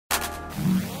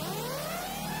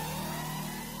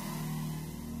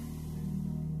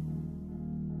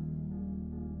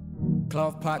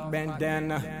Cloth pot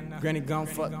bandana, granny gon'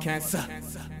 fuck cancer. In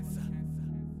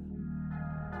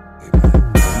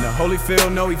the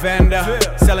Holyfield, no Evander.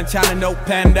 Selling China, no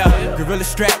Panda. Gorilla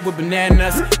strapped with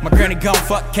bananas. My granny gon'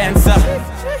 fuck cancer.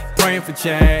 Praying for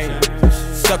change,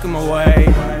 stuck in my way.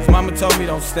 Mama told me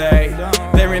don't stay.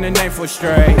 They're in the name for a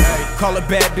stray. Call a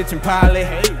bad bitch and pilot.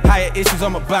 Higher issues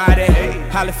on my body.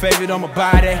 Highly favored on my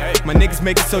body. My niggas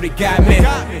make it so they got me.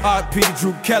 R.P. to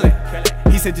Drew Kelly.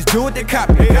 He said just do it, they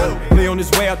copy. Lee on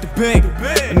his way out the bank.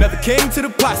 Another king to the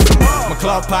posse. My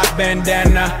cloth pot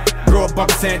bandana. Grow up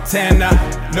Barbara Santana.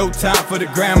 No time for the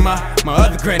grandma. My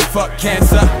other granny fuck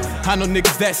cancer. I know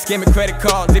niggas that scamming credit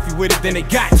cards. If you with it, then they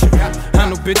got you. I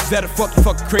know bitches that'll fuck you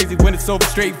fucking crazy when it's over,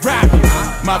 straight rob you.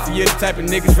 Mafia the type of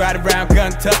niggas ride around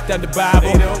gun tucked out the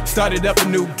Bible. Started up a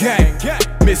new gang.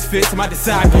 Misfits, my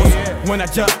disciples. When I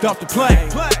jumped off the plane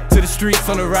to the streets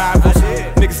on arrivals.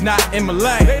 Niggas not in my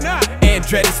lane. And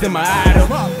Andretti's still my idol.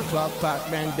 Cloth pot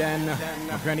bandana.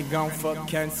 My granny gon' fuck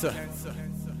cancer.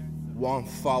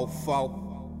 144.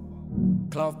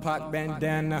 Cloth pot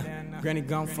bandana. Granny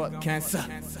gon' fuck cancer.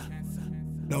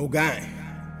 No gang.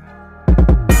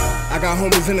 I got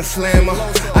homies in the slammer.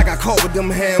 I got caught with them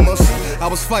hammers. I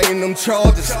was fighting them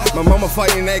charges. My mama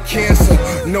fighting that cancer.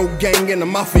 No gang in the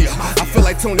mafia. I feel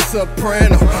like Tony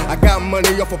Soprano. I got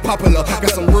money off of Popular.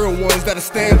 Got some real ones that'll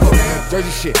stand up. Dirty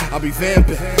shit, I be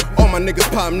vamping. All my niggas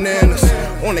pop nanas.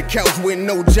 On the couch with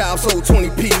no job, sold 20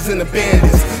 P's in the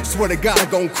bandits. Swear to God, I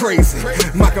gone crazy.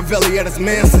 Machiavelli at his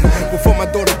Manson. Before my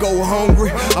daughter go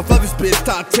hungry, I fuck this bitch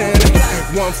Titanic.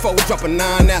 1-4, drop a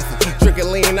 9 after.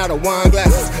 Drinking lean out of wine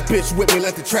glasses. Bitch with me,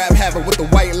 let the trap have it with the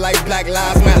white light, Black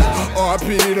Lives Matter.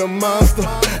 R.P. the monster.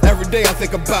 Every day I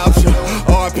think about you.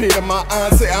 R.P. to my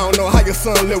auntie. I don't know how your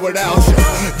son live without you.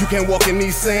 You can't walk in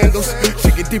these sandals.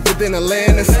 Shit get deeper than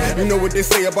Atlantis. You know what they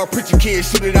say about preacher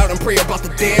kids. Shoot it out and pray about the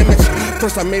damage.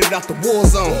 First I made it out the war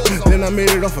zone. Then I made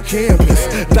it off of campus.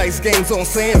 Dice games on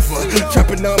Sanford.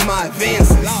 Trapping on my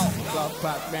advances. Cloth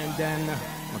pot bandana.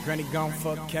 My granny gon'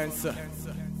 fuck cancer.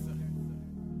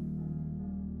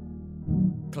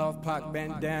 Cloth pot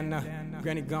bandana.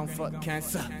 Granny gon' fuck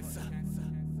cancer.